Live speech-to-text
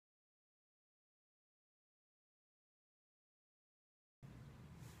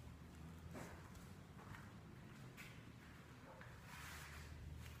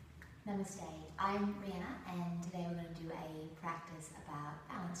Namaste, I'm Rihanna and today we're going to do a practice about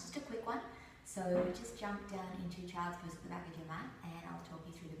balance, just a quick one. So just jump down into child's pose at the back of your mat and I'll talk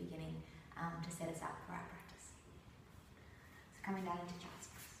you through the beginning to set us up for our practice. So coming down into child's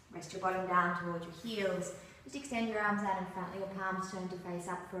pose, rest your bottom down towards your heels, just extend your arms out in front, let your palms turn to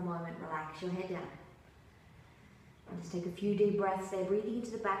face up for a moment, relax your head down. And just take a few deep breaths there, breathing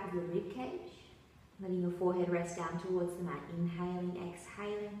into the back of your rib cage, letting your forehead rest down towards the mat, inhaling,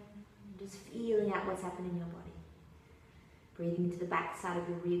 exhaling. Just feeling out what's happening in your body. Breathing into the back side of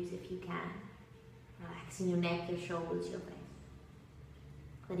your ribs if you can. Relaxing your neck, your shoulders, your face.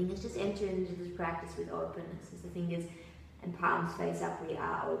 Letting us just enter into this practice with openness. As the fingers and palms face up, we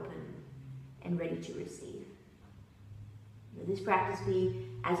are open and ready to receive. Let this practice be,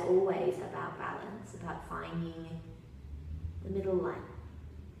 as always, about balance, about finding the middle line.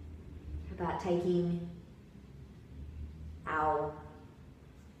 About taking our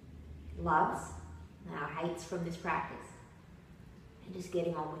loves and our hates from this practice and just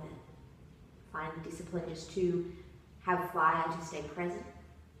getting on with it. Find the discipline just to have fire, to stay present,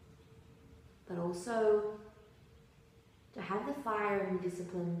 but also to have the fire and the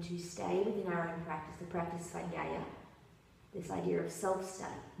discipline to stay within our own practice, the practice svadhyaya, this idea of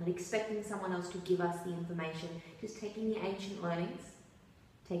self-study, not expecting someone else to give us the information, just taking the ancient learnings,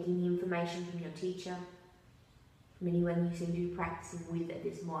 taking the information from your teacher, from anyone you seem to be practicing with at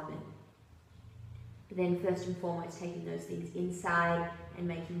this moment. But then first and foremost, taking those things inside and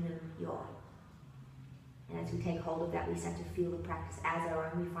making them your own. And as we take hold of that, we start to feel the practice as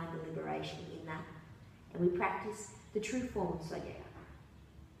our own. We find the liberation in that. And we practice the true form of svadhyaya,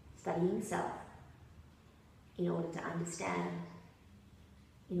 studying self in order to understand,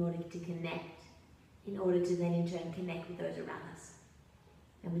 in order to connect, in order to then in turn connect with those around us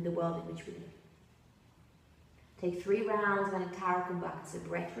and with the world in which we live. Take 3 rounds of Anantara Kumbhaka, so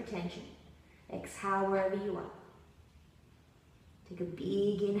breath retention. Exhale wherever you are. Take a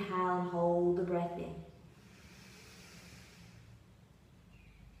big inhale and hold the breath in.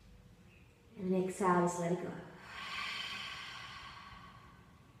 And then exhale, just let it go.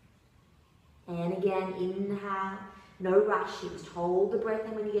 And again, inhale. No rush here, just hold the breath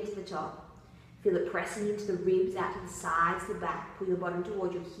in when you get to the top. Feel it pressing into the ribs, out to the sides, the back. Pull your bottom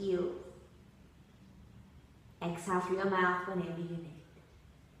towards your heels. Exhale through your mouth whenever you need.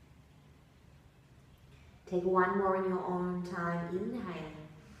 Take one more in your own time. Inhale.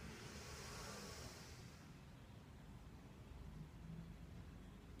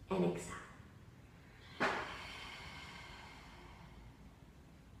 And exhale.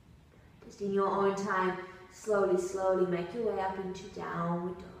 Just in your own time, slowly, slowly make your way up into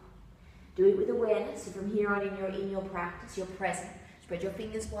downward dog. Do it with awareness. So from here on in your practice, you're present. Spread your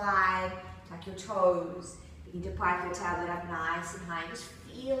fingers wide, tuck your toes. Begin to pipe your tablet up nice and high. Just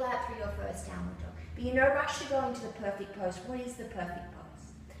feel that through your first downward dog. Be in no rush to go into the perfect pose. What is the perfect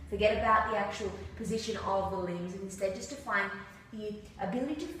pose? Forget about the actual position of the limbs and instead just to find the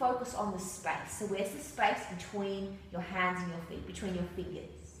ability to focus on the space. So where's the space between your hands and your feet, between your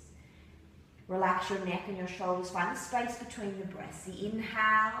fingers? Relax your neck and your shoulders. Find the space between the breaths. The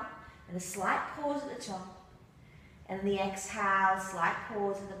inhale and a slight pause at the top. And the exhale, slight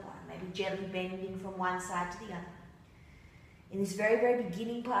pause at the bottom. Maybe gently bending from one side to the other. In this very, very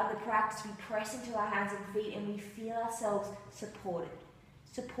beginning part of the practice, we press into our hands and feet and we feel ourselves supported.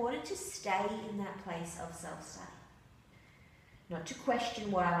 Supported to stay in that place of self-study. Not to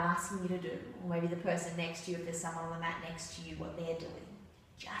question what I'm asking you to do, or maybe the person next to you, if there's someone on the mat next to you, what they're doing.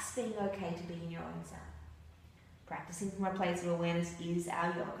 Just being okay to be in your own self. Practicing from a place of awareness is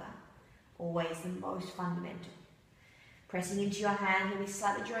our yoga, always the most fundamental. Pressing into your hand, maybe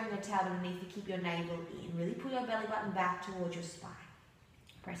slightly drawing your tail underneath to keep your navel in. Really pull your belly button back towards your spine.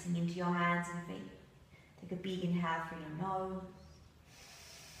 Pressing into your hands and feet. Take a big inhale through your nose.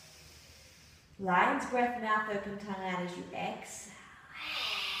 Lion's breath, mouth open, tongue out as you exhale.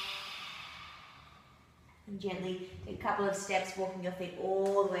 And gently take a couple of steps, walking your feet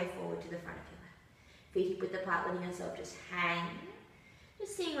all the way forward to the front of your mat. Feet hip width apart, letting yourself just hang.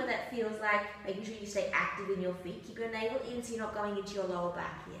 Just seeing what that feels like, making sure you stay active in your feet. Keep your navel in so you're not going into your lower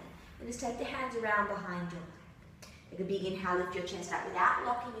back here. And just take the hands around behind your leg. Take a big inhale, lift your chest up without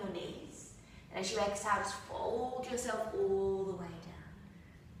locking your knees. And as you exhale, just fold yourself all the way down.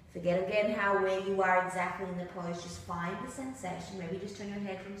 Forget again where you are exactly in the pose. Just find the sensation. Maybe just turn your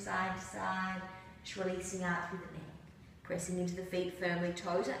head from side to side. Just releasing out through the neck. Pressing into the feet firmly.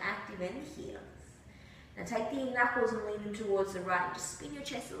 Toes are active and the heels. Now take the knuckles and lean them towards the right. Just spin your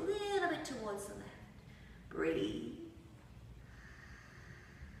chest a little bit towards the left. Breathe.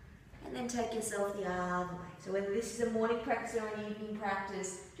 And then take yourself the other way. So whether this is a morning practice or an evening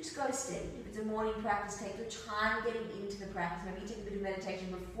practice, just go steady. If it's a morning practice, take your time getting into the practice. Maybe you take a bit of meditation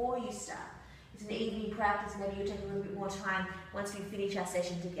before you start. If it's an evening practice, maybe you'll take a little bit more time once we finish our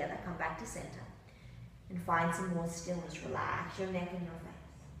session together. Come back to center and find some more stillness. Relax your neck and your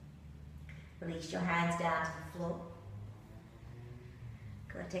face. Release your hands down to the floor.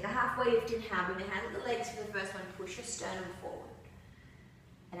 Good. Take a halfway lift inhale. Bring your hands at the legs for the first one. Push your sternum forward.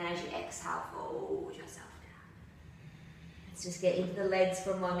 And as you exhale, fold yourself down. Let's just get into the legs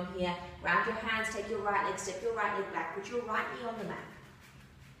for a moment here. Round your hands, take your right leg, step your right leg back. Put your right knee on the mat.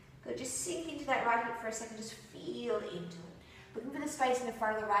 Good. Just sink into that right hip for a second. Just feel into it. Looking for the space in the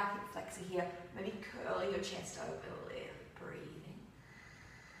front of the right hip flexor here. Maybe curl your chest open a little. Breathing.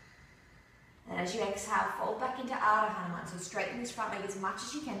 And as you exhale, fold back into Ardha Hanuman. So straighten this front leg as much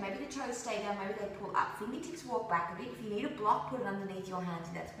as you can. Maybe the toes stay down, maybe they pull up. Fingertips walk back a bit. If you need a block, put it underneath your hands,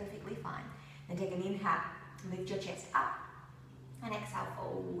 and that's perfectly fine. Then take an inhale, lift your chest up, and exhale,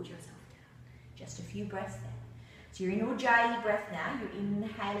 fold yourself down. Just a few breaths there. So you're in Ujjayi breath now. You're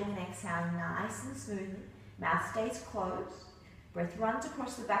inhaling and exhaling nice and smoothly. Mouth stays closed. Breath runs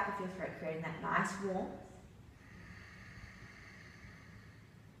across the back of your throat, creating that nice warmth.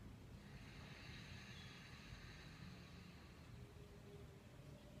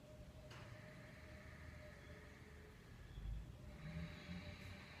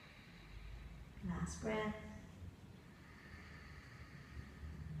 Last breath.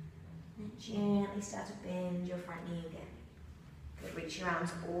 And gently start to bend your front knee again. Good. Reach your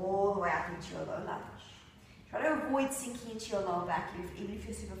arms all the way up into your low lunge. Try to avoid sinking into your lower back, even if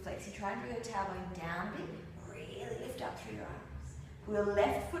you're super flexy. Try and bring your tailbone down a bit. Really lift up through your arms. Pull your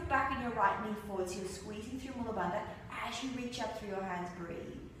left foot back and your right knee forward, so you're squeezing through Mula Bandha. As you reach up through your hands, breathe.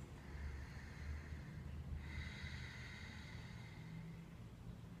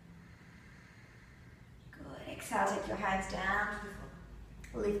 Good. Exhale, take your hands down to the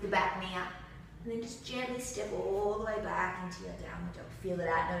floor. Lift the back knee up. And then just gently step all the way back into your downward dog. Feel it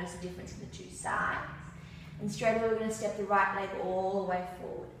out. Notice the difference in the two sides. And straight away we're going to step the right leg all the way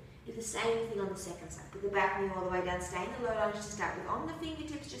forward. Do the same thing on the second side. Put the back knee all the way down. Stay in the low lunge to start with. On the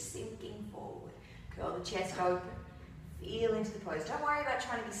fingertips, just sinking forward. Curl the chest open. Feel into the pose. Don't worry about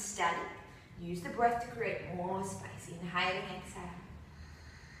trying to be static. Use the breath to create more space. Inhaling, exhale.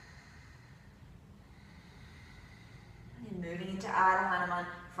 And then moving into Ardha Hanuman,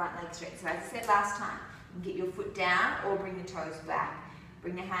 front leg straight. So as I said last time, you can get your foot down or bring the toes back.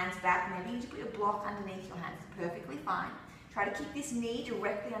 Bring the hands back. Maybe you just put a block underneath your hands. It's perfectly fine. Try to keep this knee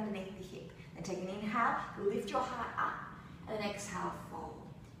directly underneath the hip. Then take an inhale, lift your heart up, and then exhale, fold.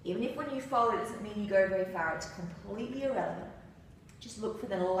 Even if when you fold, it doesn't mean you go very far. It's completely irrelevant. Just look for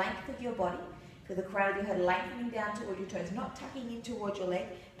the length of your body. Feel the crown of your head lengthening down towards your toes, not tucking in towards your leg,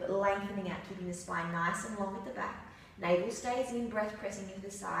 but lengthening out, keeping the spine nice and long at the back. Navel stays in, breath pressing into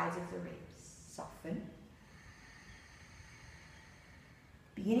the sides of the ribs. Soften.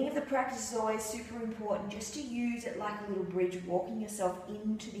 Beginning of the practice is always super important, just to use it like a little bridge, walking yourself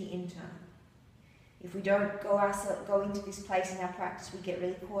into the internal. If we don't go into this place in our practice, we get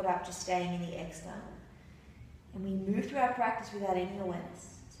really caught up just staying in the external. And we move through our practice without any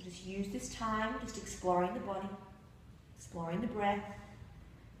awareness. So just use this time, just exploring the body, exploring the breath,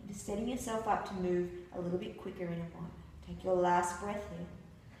 and just setting yourself up to move a little bit quicker in a moment. Take your last breath here.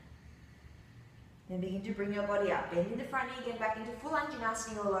 Then begin to bring your body up. Bend in the front knee again, back into full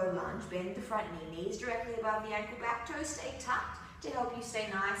Anjaneyasana or low lunge. Bend the front knee, knees directly above the ankle, back toes stay tucked to help you stay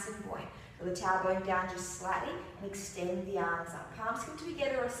nice and buoyant. Pull the tailbone down just slightly and extend the arms up. Palms come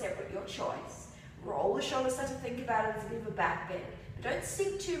together or separate, your choice. Roll the shoulders, start to think about it as a bit of a back bend. But don't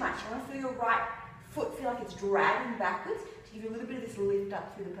sink too much. You want to feel your right foot feel like it's dragging backwards to give you a little bit of this lift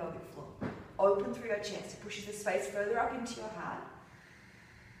up through the pelvic floor. Open through your chest. It pushes the space further up into your heart.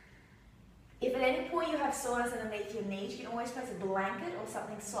 If at any point you have soreness underneath your knees, you can always place a blanket or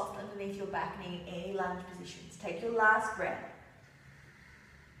something soft underneath your back knee in any lunge positions. Take your last breath.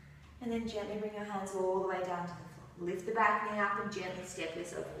 And then gently bring your hands all the way down to the floor. Lift the back knee up and gently step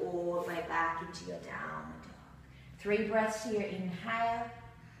yourself all the way back into your downward dog. 3 breaths here. Inhale.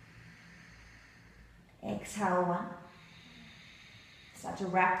 Exhale 1. Start to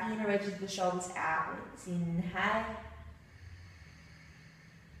wrap the inner edges of the shoulders outwards. Inhale.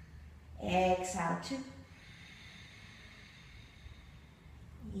 Exhale 2.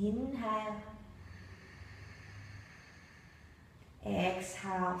 Inhale.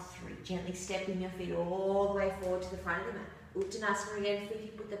 Exhale 3. Gently stepping your feet all the way forward to the front of the mat. Uttanasana again, feet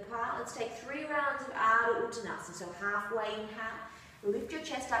hip width apart. Let's take 3 rounds of Ardha Uttanasana. So halfway inhale. Lift your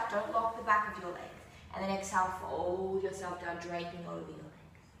chest up, don't lock the back of your legs. And then exhale, fold yourself down, draping over your legs.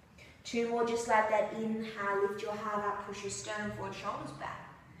 2 more just like that. Inhale, lift your heart up, push your sternum forward, shoulders back.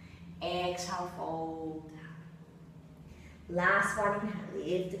 Exhale, fold down. Last one, inhale,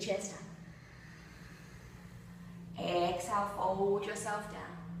 lift the chest up. Exhale, fold yourself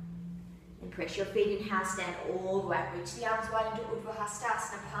down. And press your feet in house stand all the way up. Reach the arms wide into Urdhva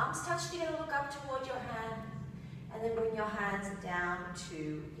Hastasana. Palms touch together, look up towards your hands. And then bring your hands down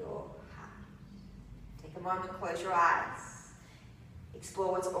to your heart. Take a moment, close your eyes.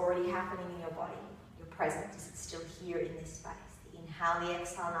 Explore what's already happening in your body. Your present, is it still here in this space? The inhale, the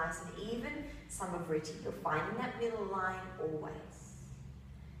exhale, nice and even. Samavritti, you're finding that middle line always.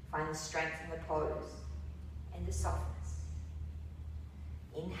 Find the strength in the pose and the softness.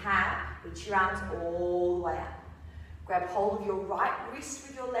 Inhale, reach your arms all the way up. Grab hold of your right wrist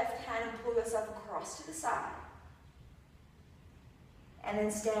with your left hand and pull yourself across to the side. And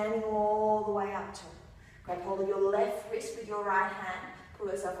then standing all the way up to it. Grab hold of your left wrist with your right hand, pull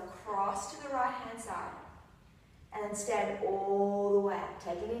yourself across to the right hand side. And then stand all the way up.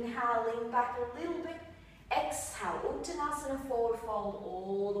 Take an inhale, lean back a little bit. Exhale, Uttanasana, forward fold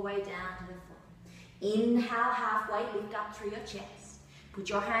all the way down to the floor. Inhale, halfway, lift up through your chest. Put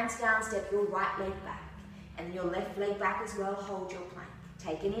your hands down, step your right leg back. And then your left leg back as well, hold your plank.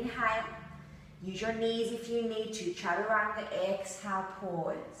 Take an inhale. Use your knees if you need to. Chaturanga, exhale,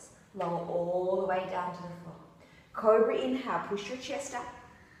 pause. Lower all the way down to the floor. Cobra, inhale, push your chest up.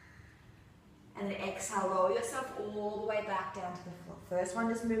 And then exhale, lower yourself all the way back down to the floor. First one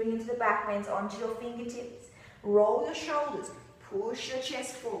is moving into the back bends onto your fingertips. Roll your shoulders, push your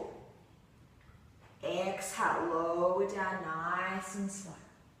chest forward. Exhale, lower down nice and slow.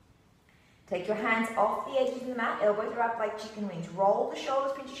 Take your hands off the edges of the mat, elbows are up like chicken wings. Roll the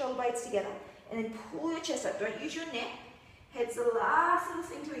shoulders, pinch your shoulder blades together. And then pull your chest up. Don't use your neck. Head's the last little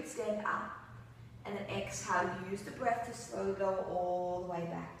thing to extend up. And then exhale, use the breath to slowly go all the way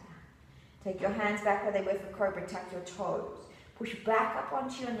back down. Take your hands back where they were for Cobra, tuck your toes. Push back up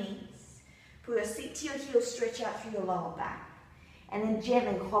onto your knees. Pull your seat to your heels, stretch out through your lower back. And then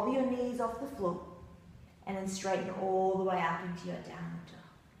gently hover your knees off the floor. And then straighten all the way up into your downward dog.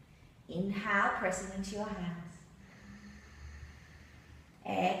 Inhale, pressing into your hands.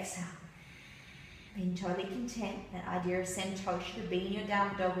 Exhale. Being totally content, that idea of santosha, to be in your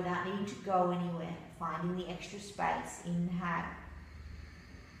downward dog without needing to go anywhere, finding the extra space. Inhale.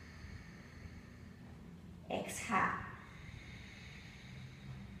 Exhale.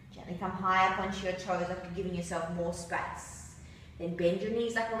 Gently come high up onto your toes after giving yourself more space. Then bend your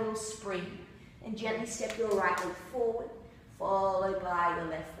knees like a little spring. And gently step your right leg forward, followed by your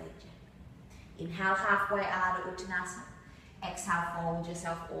left leg gently. Inhale, halfway Ardha Uttanasana. Exhale, fold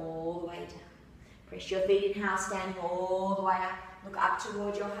yourself all the way down. Press your feet in house, standing all the way up. Look up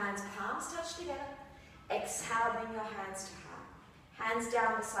towards your hands, palms touch together. Exhale, bring your hands to heart. Hands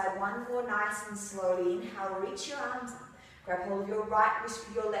down the side, one more nice and slowly. Inhale, reach your arms up. Grab hold of your right wrist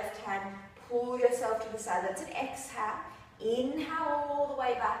with your left hand. Pull yourself to the side. That's an exhale. Inhale all the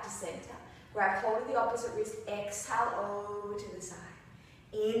way back to center. Grab hold of the opposite wrist. Exhale over to the side.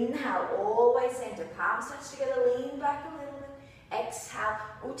 Inhale, all the way center. Palms touch together, lean back a little bit. Exhale,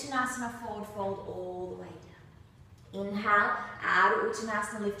 Uttanasana, forward fold all the way down. Inhale, Ardha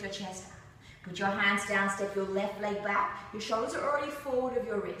Uttanasana, lift your chest up. Put your hands down, step your left leg back. Your shoulders are already forward of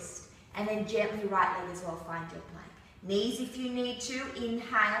your wrist. And then gently right leg as well, find your plank. Knees if you need to.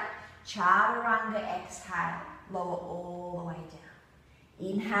 Inhale, Chaturanga, exhale, lower all the way down.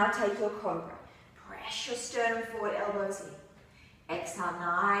 Inhale, take your Cobra. Press your sternum forward, elbows in. Exhale,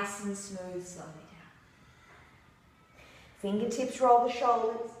 nice and smooth, slowly down. Fingertips roll the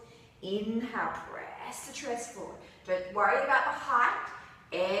shoulders. Inhale, press the chest forward. Don't worry about the height.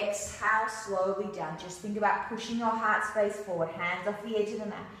 Exhale, slowly down. Just think about pushing your heart space forward. Hands off the edge of the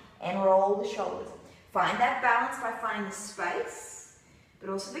mat. And roll the shoulders. Find that balance by finding the space, but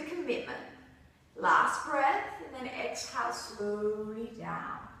also the commitment. Last breath, and then exhale slowly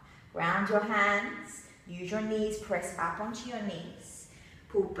down. Ground your hands. Use your knees. Press up onto your knees.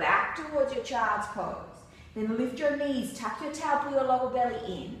 Pull back towards your child's pose. Then lift your knees, tuck your tail, pull your lower belly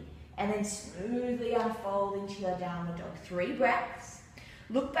in, and then smoothly unfold into your downward dog. 3 breaths.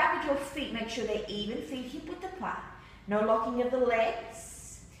 Look back at your feet, make sure they're even, feet hip width apart. No locking of the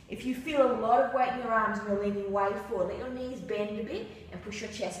legs. If you feel a lot of weight in your arms and you're leaning way forward, let your knees bend a bit and push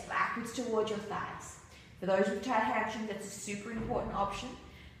your chest backwards towards your thighs. For those with tight hamstrings, that's a super important option.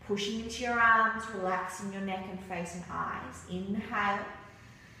 Pushing into your arms, relaxing your neck and face and eyes. Inhale.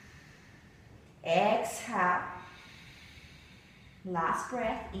 Exhale. Last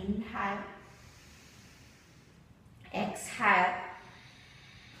breath. Inhale. Exhale.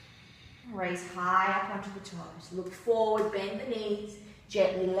 Raise high up onto the toes. Look forward, bend the knees.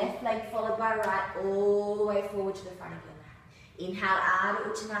 Gently left leg followed by right, all the way forward to the front of your mat. Inhale,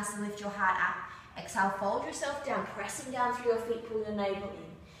 Ardha Uttanasana, lift your heart up. Exhale, fold yourself down, pressing down through your feet, pull your navel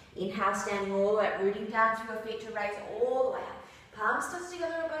in. Inhale, standing all the way up, rooting down through your feet to raise all the way up. Palms touch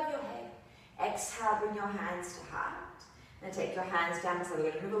together above your head. Exhale, bring your hands to heart. Now take your hands down, so we're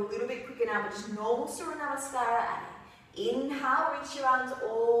going to move a little bit quicker now, but just normal Surya Namaskara. Inhale, reach your arms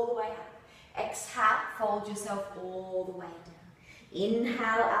all the way up. Exhale, fold yourself all the way down.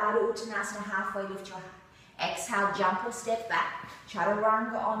 Inhale, Ardha Uttanasana, halfway lift your heart. Exhale, jump or step back.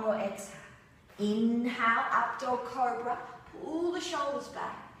 Chaturanga on your exhale. Inhale, up dog cobra. Pull the shoulders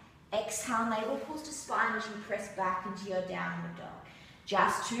back. Exhale, navel pulls to spine as you press back into your downward dog.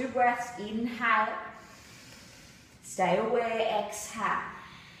 Just 2 breaths. Inhale. Stay aware. Exhale.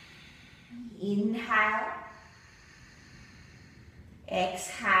 Inhale.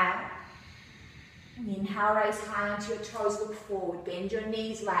 Exhale. Inhale, raise high onto your toes, look forward. Bend your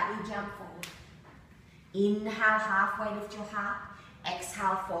knees, lightly jump forward. Inhale, halfway lift your heart.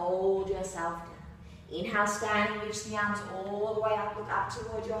 Exhale, fold yourself down. Inhale, standing, reach the arms all the way up, look up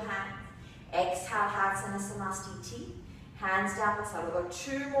toward your hands. Exhale, Harsana Samastiti. Hands down the side. We've got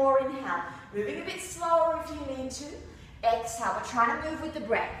 2 more. Inhale. Moving a bit slower if you need to. Exhale, we're trying to move with the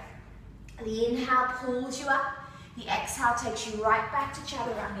breath. The inhale pulls you up. The exhale takes you right back to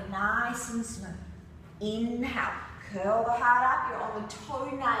Chaturanga, nice and smooth. Inhale, curl the heart up, you're on the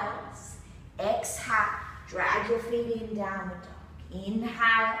toenails. Exhale, drag your feet in, downward dog.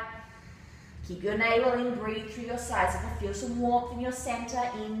 Inhale, keep your navel in, breathe through your sides. If you feel some warmth in your center,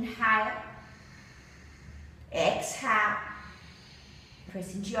 inhale. Exhale,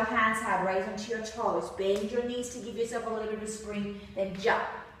 press into your hands hard, raise onto your toes. Bend your knees to give yourself a little bit of a spring, then jump.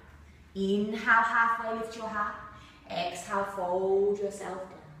 Inhale, halfway lift your heart. Exhale, fold yourself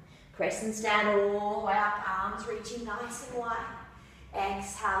down. Press and stand all the way up, arms reaching nice and wide.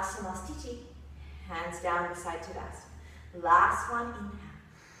 Exhale, Samastiti. Hands down the side to Tadasana. Last one, inhale.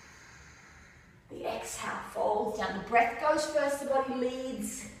 The exhale folds down. The breath goes first, the body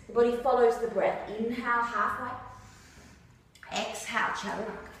leads. The body follows the breath. Inhale, halfway. Exhale,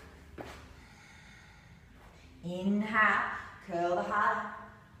 Chaturanga. Inhale, curl the heart up.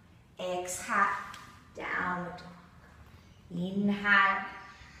 Exhale, downward dog. Inhale.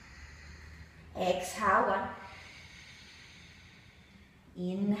 Exhale, 1.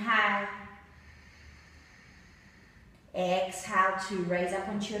 Inhale. Exhale, 2. Raise up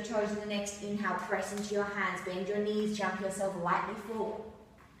onto your toes in the next inhale. Press into your hands. Bend your knees. Jump yourself lightly forward.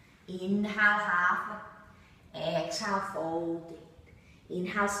 Inhale, halfway. Exhale, fold it.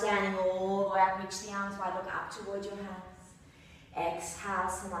 Inhale, standing all the way up. Reach the arms wide. Look up towards your hands. Exhale,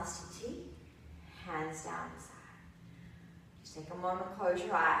 Samastiti. Hands down the side. Just take a moment, close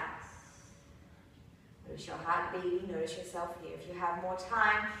your eyes. Notice your heart beating, notice yourself here. If you have more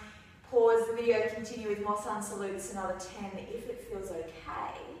time, pause the video, continue with more sun salutes, another 10 if it feels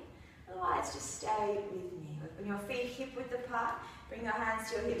okay. Otherwise, just stay with me. Open your feet hip width apart, bring your hands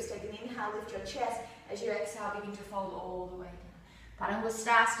to your hips, take an inhale, lift your chest. As you exhale, begin to fold all the way down.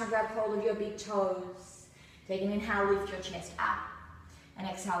 Padangusthasana, grab hold of your big toes. Take an inhale, lift your chest up. And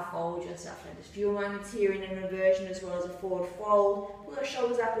exhale, fold yourself down. Just a few moments here in an inversion as well as a forward fold. Pull your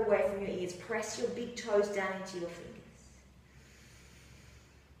shoulders up away from your ears. Press your big toes down into your fingers.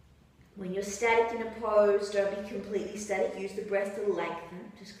 When you're static in a pose, don't be completely static. Use the breath to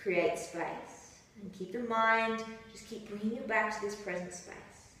lengthen. Just create space. And keep in mind, just keep bringing you back to this present space.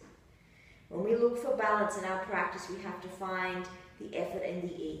 When we look for balance in our practice, we have to find the effort and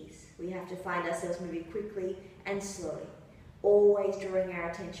the ease. We have to find ourselves moving quickly and slowly. Always drawing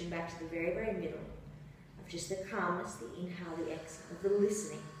our attention back to the very, very middle of just the calmness, the inhale, the exhale, of the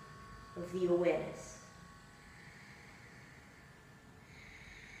listening, of the awareness.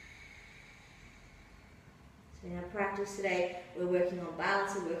 So in our practice today, we're working on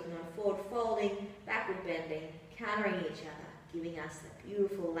balance, we're working on forward folding, backward bending, countering each other, giving us that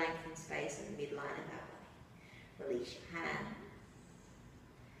beautiful length and space in the midline of our body. Release your hand.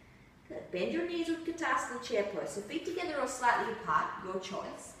 Good. Bend your knees with Utkatasana chair pose. So feet together or slightly apart, your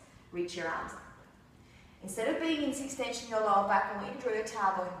choice. Reach your arms up. Instead of being in extension in your lower back, I want you to draw your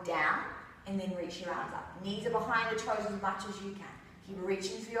tailbone down and then reach your arms up. Knees are behind the toes as much as you can. Keep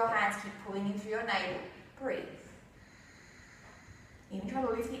reaching through your hands, keep pulling in through your navel. Breathe. Even try to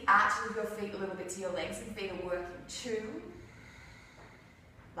lift the arches of your feet a little bit so your legs and feet are working. 2.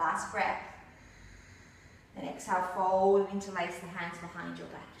 Last breath. Then exhale, fold and interlace the hands behind your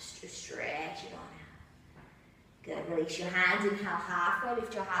back. Just stretch it on out. Good. Release your hands. Inhale halfway,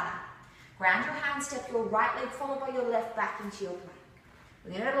 lift your heart up. Ground your hands, step your right leg followed by your left back into your plank.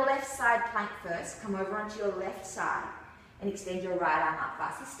 We're going to go to left side plank first. Come over onto your left side. and extend your right arm up.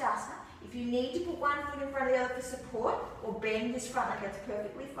 Vasisthasana. If you need to put one foot in front of the other for support or bend this front leg, that's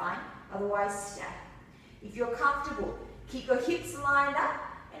perfectly fine. Otherwise, stay. If you're comfortable, keep your hips lined up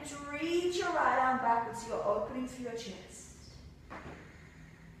and just reach your right arm backwards so you're opening through your chest.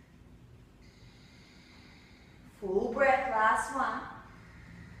 Full breath, last one.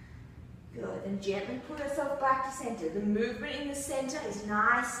 Good, and gently pull yourself back to center. The movement in the center is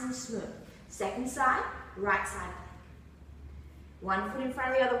nice and smooth. Second side, right side leg. One foot in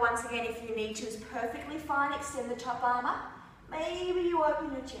front of the other once again if you need to is perfectly fine. Extend the top arm up. Maybe you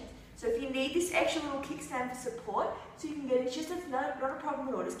open your chest. So if you need this extra little kickstand for support, so you can get it, just that's not a problem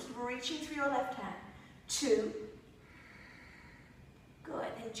at all. Just keep reaching through your left hand. 2. Good,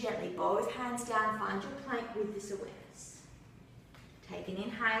 and gently, both hands down, find your plank with this awareness. Take an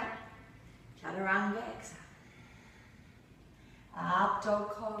inhale. Chaturanga, exhale. Up dog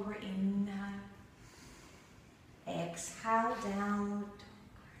cobra, inhale. Exhale, downward dog.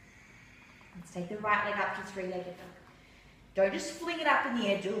 Let's take the right leg up to three-legged dog. Don't just fling it up in the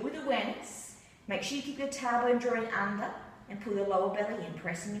air, do it with awareness. Make sure you keep your tailbone drawing under and pull your lower belly in,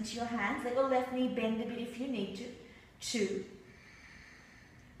 pressing into your hands. Let your left knee bend a bit if you need to. 2.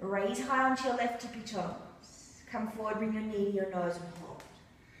 Raise high onto your left tippy toes. Come forward, bring your knee to your nose and hold.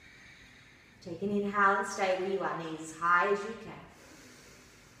 Take an inhale and stay where you are, knees as high as you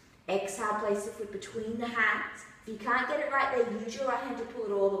can. Exhale, place the foot between the hands. If you can't get it right there, use your right hand to pull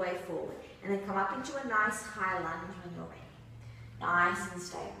it all the way forward. And then come up into a nice high lunge when you're ready. Nice and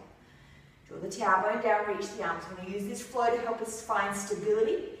stable. Draw the tailbone down, reach the arms. We're going to use this flow to help us find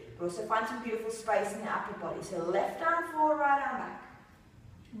stability, but also find some beautiful space in the upper body. So left arm forward, right arm back.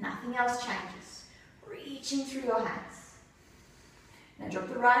 Nothing else changes. Reaching through your hands. Now drop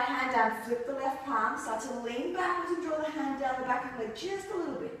the right hand down, flip the left palm, start to lean backwards and draw the hand down the back of the leg just a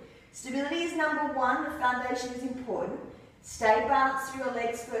little bit. Stability is number one, the foundation is important. Stay balanced through your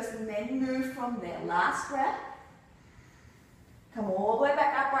legs first and then move from there. Last breath. Come all the way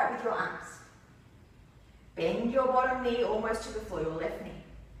back upright with your arms. Bend your bottom knee almost to the floor, your left knee.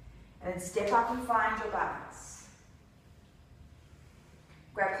 And then step up and find your balance.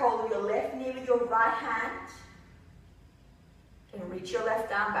 Grab hold of your left knee with your right hand. And reach your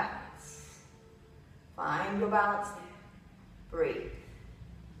left arm backwards. Find your balance there. Breathe.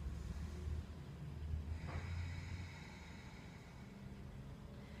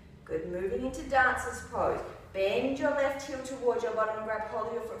 Good, moving into dancer's pose. Bend your left heel towards your bottom and grab hold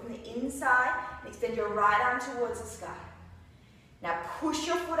of your foot from the inside and extend your right arm towards the sky. Now push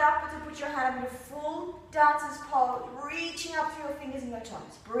your foot upwards and put your hand up into full dancer's pose, reaching up through your fingers and your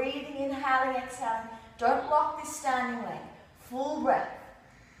toes. Breathing, inhaling, exhaling. Don't lock this standing leg. Full breath.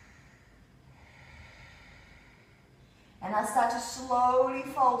 And now start to slowly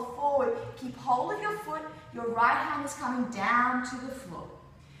fold forward. Keep hold of your foot. Your right hand is coming down to the floor.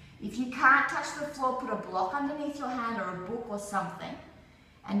 If you can't touch the floor, put a block underneath your hand or a book or something.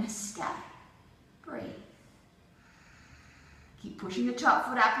 And stay. Breathe. Keep pushing the top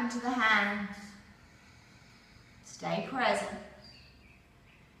foot up into the hand. Stay present.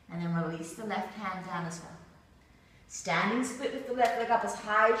 And then release the left hand down as well. Standing split with the left leg up as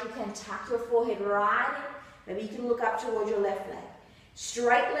high as you can. Tuck your forehead right in. Maybe you can look up towards your left leg.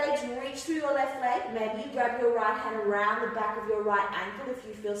 Straight legs, reach through your left leg. Maybe you grab your right hand around the back of your right ankle if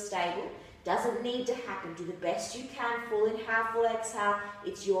you feel stable. Doesn't need to happen. Do the best you can. Full inhale, full exhale.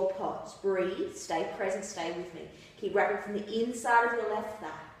 It's your pose. Breathe. Stay present. Stay with me. Keep wrapping from the inside of your left thigh.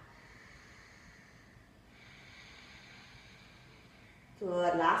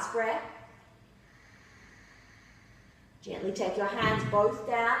 Good. Last breath. Gently take your hands both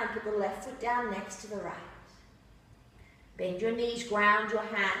down and put the left foot down next to the right. Bend your knees, ground your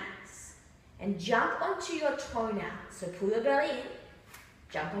hands, and jump onto your toenails. So pull your belly in,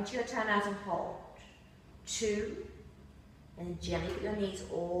 jump onto your toenails and hold. 2, and then gently put your knees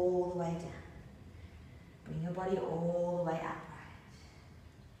all the way down. Bring your body all the way upright.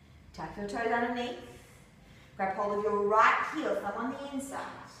 Tuck your toes underneath. Grab hold of your right heel, thumb on the inside.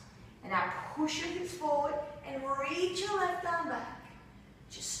 And now push your hips forward and reach your left arm back.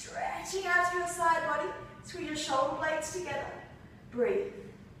 Just stretching out through your side body. Squeeze your shoulder blades together. Breathe.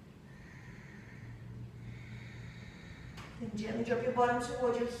 Then gently drop your bottom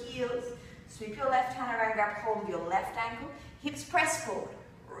towards your heels. Sweep your left hand around, grab hold of your left ankle. Hips press forward.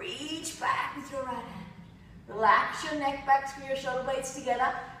 Reach back with your right hand. Relax your neck back, squeeze your shoulder blades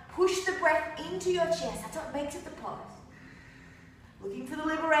together. Push the breath into your chest. That's what makes it the pose. Looking for the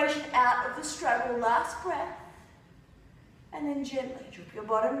liberation out of the struggle. Last breath. And then gently drop your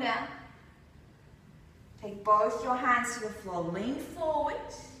bottom down. Take both your hands to the floor. Lean forward.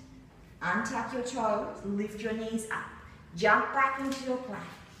 Untap your toes. Lift your knees up. Jump back into your plank.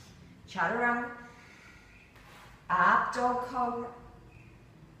 Chaturanga. Up dog cobra.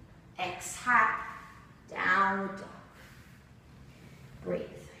 Exhale. Downward dog. Breathe.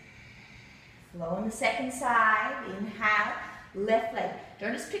 Flow on the second side. Inhale. Left leg.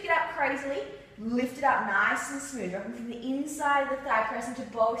 Don't just pick it up crazily. Lift it up nice and smooth. Rocking from the inside of the thigh. Press into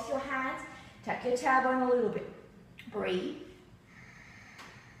both your hands. Tuck your tailbone a little bit. Breathe.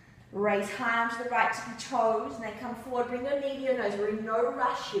 Raise high arm to the right, tip your toes, and then come forward. Bring your knee to your nose. We're in no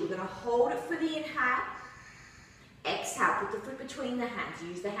rush here. We're going to hold it for the inhale. Exhale. Put the foot between the hands.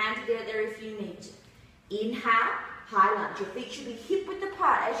 Use the hand to get there if you need to. Inhale. High lunge. Your feet should be hip width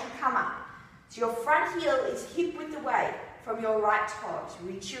apart as you come up. So your front heel is hip width away from your right toes.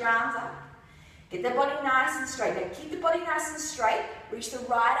 Reach your arms up. Get the body nice and straight. Now keep the body nice and straight. Reach the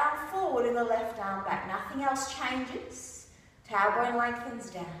right arm forward and the left arm back. Nothing else changes. Tailbone lengthens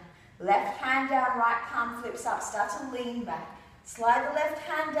down. Left hand down, right palm flips up. Start to lean back. Slide the left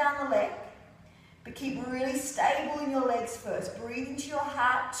hand down the leg. But keep really stable in your legs first. Breathe into your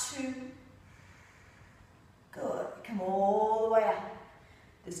heart. 2. Good. Come all the way up.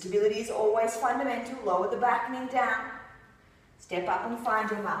 The stability is always fundamental. Lower the back, knee down. Step up and find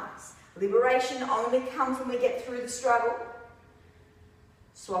your marks. Liberation only comes when we get through the struggle.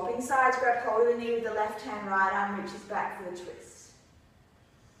 Swapping sides, grab hold of the knee with the left hand, right arm reaches back for the twist.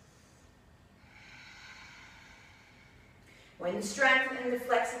 When the strength and the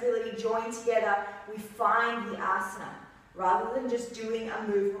flexibility join together, we find the asana. Rather than just doing a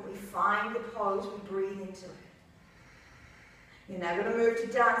movement, we find the pose, we breathe into it. You're now going to move to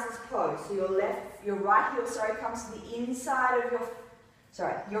dancer's pose. So your right heel, comes to the inside of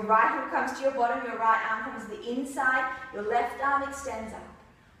your right heel comes to your bottom, your right arm comes to the inside, your left arm extends up.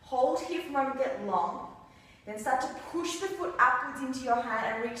 Hold here for a moment, get long. Then start to push the foot upwards into your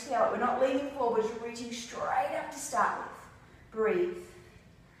hand and reach the elbow. We're not leaning forward, you're reaching straight up to start with. Breathe.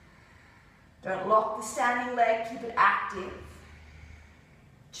 Don't lock the standing leg, keep it active.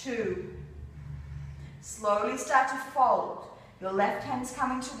 2. Slowly start to fold. Your left hand's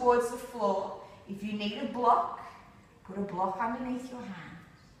coming towards the floor. If you need a block, put a block underneath your hand.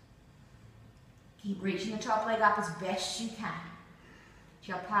 Keep reaching the top leg up as best you can.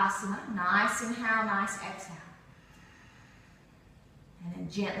 Shavasana, nice inhale, nice exhale. And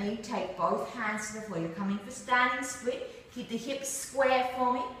then gently take both hands to the floor. You're coming for standing split. Keep the hips square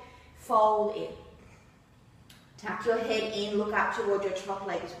for me. Fold in. Tuck your head in, look up towards your top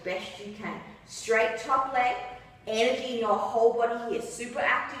leg as best you can. Straight top leg, energy in your whole body here. Super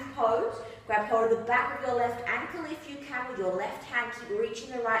active pose. Grab hold of the back of your left ankle if you can with your left hand. Keep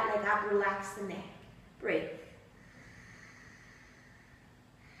reaching the right leg up, relax the neck. Breathe.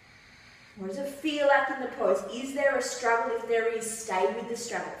 What does it feel like in the pose? Is there a struggle? If there is, stay with the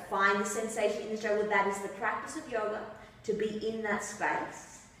struggle. Find the sensation in the struggle. That is the practice of yoga, to be in that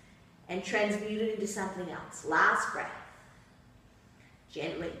space and transmute it into something else. Last breath.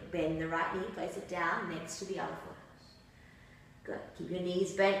 Gently bend the right knee, place it down next to the other foot. Good. Keep your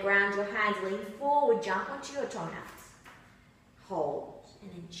knees bent, ground your hands, lean forward, jump onto your toenails. Hold,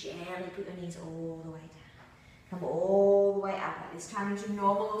 and then gently put your knees all the way down. Come all the way up. This time into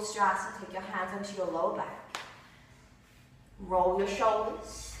normal Ustrasana. Take your hands onto your lower back. Roll your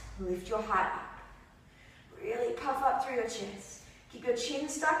shoulders. Lift your heart up. Really puff up through your chest. Keep your chin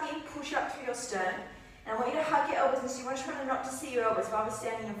stuck in. Push up through your sternum. And I want you to hug your elbows. And so you want to try not to see your elbows while we're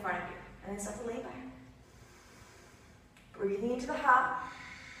standing in front of you. And then start to lean back. Breathing into the heart.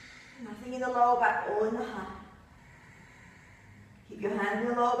 Nothing in the lower back, all in the heart. Keep your hand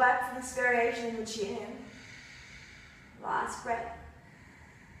in the lower back for this variation in the chin. Last breath.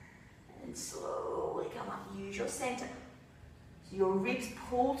 And slowly come up. Use your center. So your ribs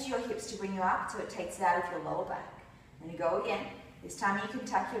pull to your hips to bring you up, so it takes it out of your lower back. And you go again. This time you can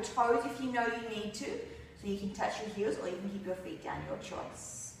tuck your toes if you know you need to. So you can touch your heels or you can keep your feet down, your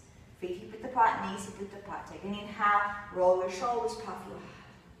choice. Feet hip width apart, knees hip width apart. Take an inhale, roll your shoulders, puff your heart.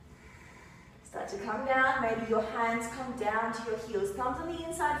 Start to come down. Maybe your hands come down to your heels. Thumbs on the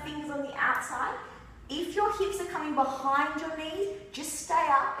inside, fingers on the outside. If your hips are coming behind your knees, just stay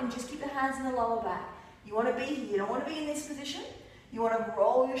up and just keep the hands in the lower back. You want to be here. You don't want to be in this position. You want to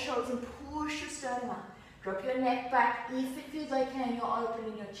roll your shoulders and push your sternum up. Drop your neck back. If it feels okay and you're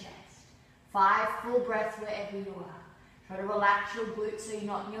opening your chest. 5 full breaths wherever you are. Try to relax your glutes so you're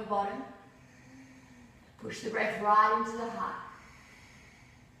not in your bottom. Push the breath right into the heart.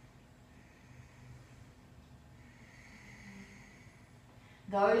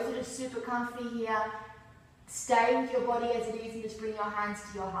 Those that are super comfy here, stay with your body as it is and just bring your hands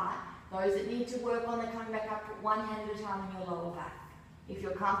to your heart. Those that need to work on the coming back up, put one hand at a time on your lower back. If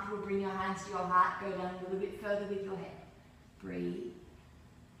you're comfortable, bring your hands to your heart, go down a little bit further with your head. Breathe.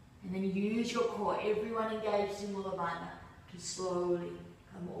 And then use your core, everyone engaged in Mula Bandha, to slowly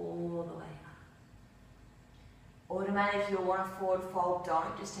come all the way up. Automatically, if you want to forward fold,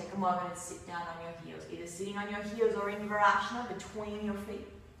 don't. Just take a moment and sit down on your heels. Either sitting on your heels or in Virasana, between your feet.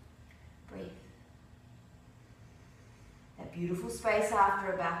 Breathe. That beautiful space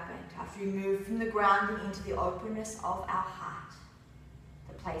after a back bend, after we move from the grounding into the openness of our heart,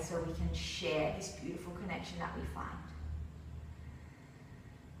 the place where we can share this beautiful connection that we find.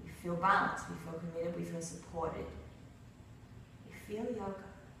 We feel balanced, we feel committed, we feel supported. We feel yoga.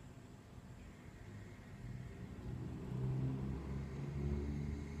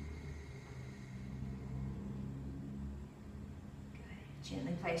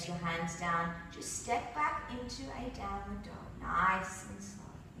 Gently place your hands down. Just step back into a downward dog. Nice and slow.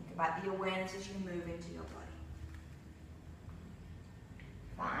 Think about the awareness as you move into your body.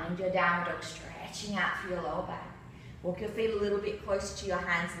 Find your downward dog, stretching out through your lower back. Walk your feet a little bit closer to your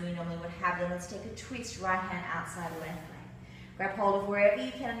hands than you normally would have them. Let's take a twist, right hand outside left leg. Grab hold of wherever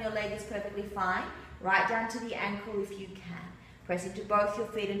you can on your leg is perfectly fine. Right down to the ankle if you can. Press into both your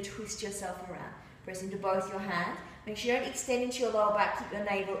feet and twist yourself around. Press into both your hands. Make sure you don't extend into your lower back, keep your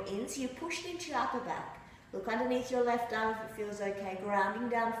navel in, so you're pushing into your upper back. Look underneath your left arm if it feels okay, grounding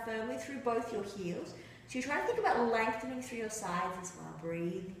down firmly through both your heels. So you're trying to think about lengthening through your sides as well,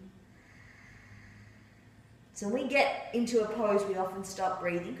 breathing. So when we get into a pose, we often stop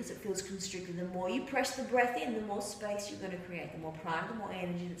breathing because it feels constricted. The more you press the breath in, the more space you're going to create, the more prana, the more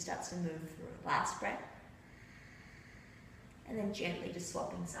energy that starts to move through. Last breath. And then gently just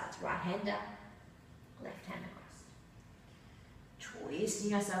swapping sides, right hand up, left hand across.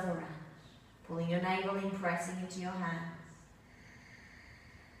 Twisting yourself around, pulling your navel in, pressing into your hands.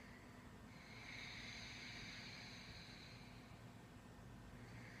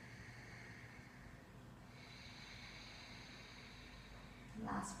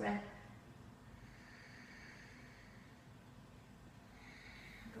 Last breath.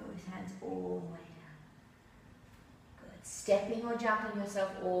 Both hands all the way down. Good. Stepping or jumping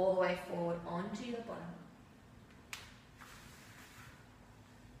yourself all the way forward onto your bottom.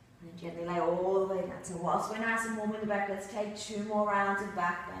 And gently lay all the way down. So whilst we're nice and warm in the back, let's take 2 more rounds of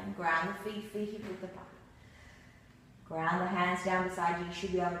back bend. Ground the feet hip width apart. Ground the hands down beside you. You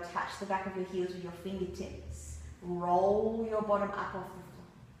should be able to touch the back of your heels with your fingertips. Roll your bottom up off the floor.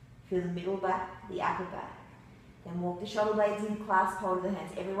 Feel the middle back, the upper back. Then walk the shoulder blades in, clasp hold of the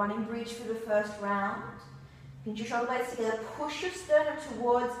hands. Everyone in bridge for the first round. Pinch your shoulder blades together. Push your sternum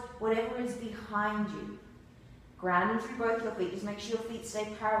towards whatever is behind you. Grounding through both your feet. Just make sure your feet stay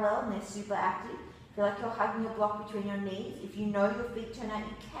parallel and they're super active. Feel like you're hugging a block between your knees. If you know your feet turn out,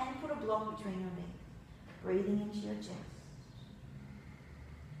 you can put a block between your knees. Breathing into your chest.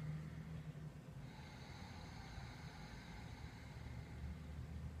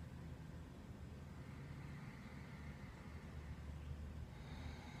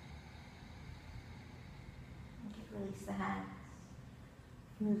 Okay, release the hands.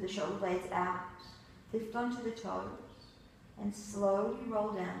 Move the shoulder blades out. Lift onto the toes and slowly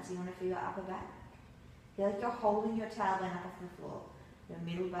roll down. So you want to feel your upper back. Feel like you're holding your tailbone up off the floor. Your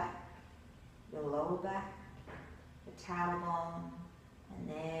middle back, your lower back, the tailbone, and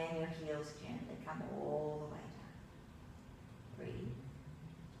then your heels gently come all the way down. Breathe.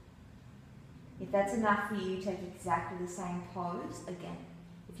 If that's enough for you, take exactly the same pose again.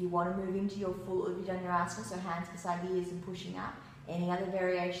 If you want to move into your full Udvajanurasana, so hands beside the ears and pushing up, any other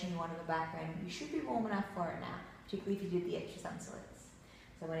variation you want in the background, you should be warm enough for it now, particularly if you did the extra sun salutes.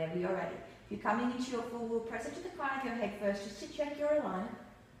 So whenever you're ready. If you're coming into your full, press into the crown of your head first, just to check your alignment.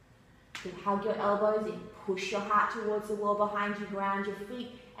 You hug your elbows in, push your heart towards the wall behind you, ground your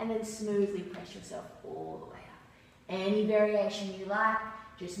feet, and then smoothly press yourself all the way up. Any variation you like,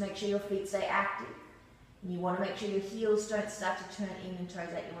 just make sure your feet stay active. And you want to make sure your heels don't start to turn in and toes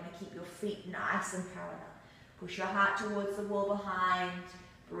out. You want to keep your feet nice and parallel. Push your heart towards the wall behind,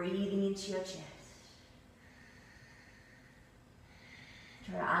 breathing into your chest.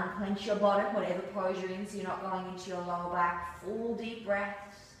 Try to unclench your bottom, whatever pose you're in, so you're not going into your lower back. Full deep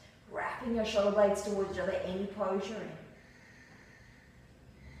breaths, wrapping your shoulder blades towards each other, any pose you're in.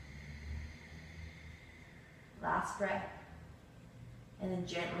 Last breath. And then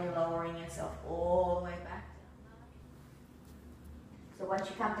gently lowering yourself all the way back. So once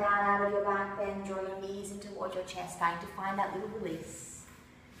you come down out of your back bend, draw your knees in towards your chest, starting to find that little release.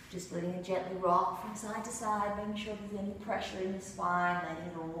 Just letting it gently rock from side to side, making sure there's any pressure in the spine, letting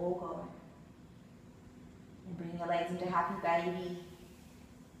it all go. And bringing your legs into happy baby.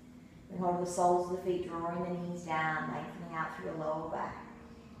 And hold the soles of the feet, drawing the knees down, lengthening out through your lower back.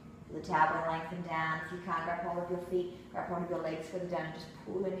 With the tailbone lengthen down. If you can't, grab hold of your feet, grab hold of your legs further down and just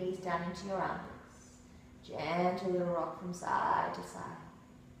pull your knees down into your armpits. Gentle little rock from side to side.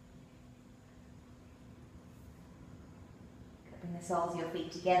 Bring the soles of your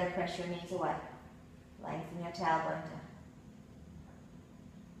feet together, press your knees away. Lengthen your tailbone down.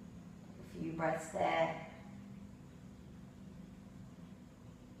 Take a few breaths there.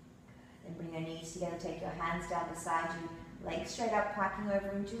 Then bring your knees together, take your hands down beside you, legs straight up, packing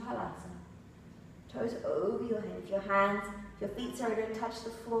over into Halasana. Toes over your head. If your feet don't touch the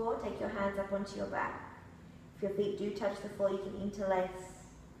floor, take your hands up onto your back. If your feet do touch the floor, you can interlace.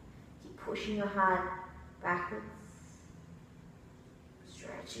 Keep pushing your heart backwards.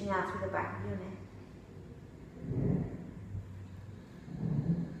 Stretching out through the back of your neck.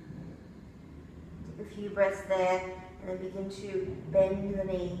 Take a few breaths there and then begin to bend the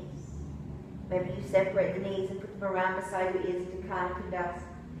knees. Maybe you separate the knees and put them around beside your ears into Karna Kandasana.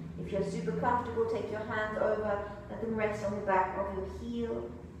 If you're super comfortable, take your hands over, let them rest on the back of your heel.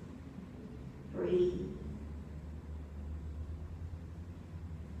 Breathe.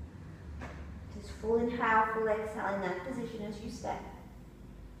 Just full inhale, full exhale in that position as you stay.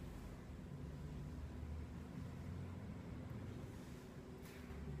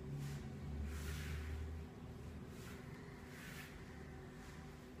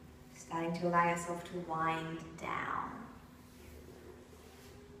 Starting to allow yourself to wind down.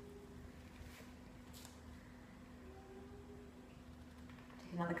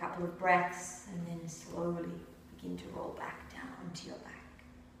 Take another couple of breaths and then slowly begin to roll back down onto your back.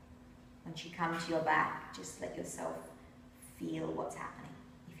 Once you come to your back, just let yourself feel what's happening.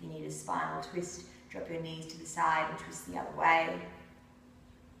 If you need a spinal twist, drop your knees to the side and twist the other way.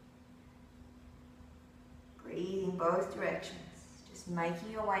 Breathing both directions. Just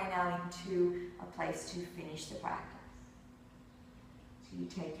making your way now into a place to finish the practice. So you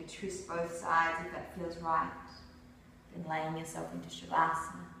take your twist both sides if that feels right. Then laying yourself into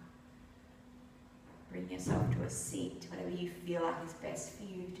Shavasana. Bring yourself to a seat, whatever you feel like is best for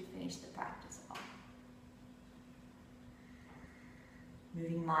you to finish the practice off.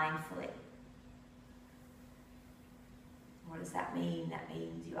 Moving mindfully. What does that mean? That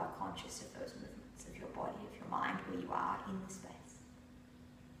means you are conscious of those movements of your body, of your mind, where you are in the space.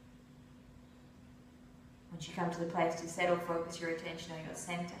 Once you come to the place to settle, focus your attention on your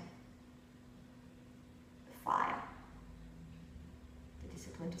center, the fire, the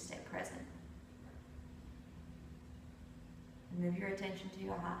discipline to stay present. And move your attention to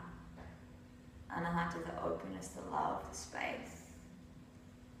your heart. Anahata, the openness, the love, the space,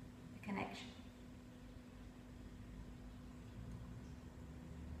 the connection.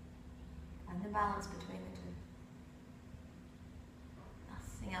 Find the balance between the two.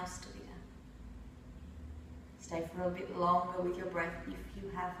 Nothing else to be done. Stay for a bit longer with your breath if you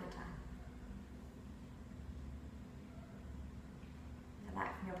have the time. The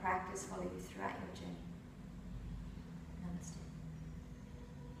light from your practice follow you throughout your journey.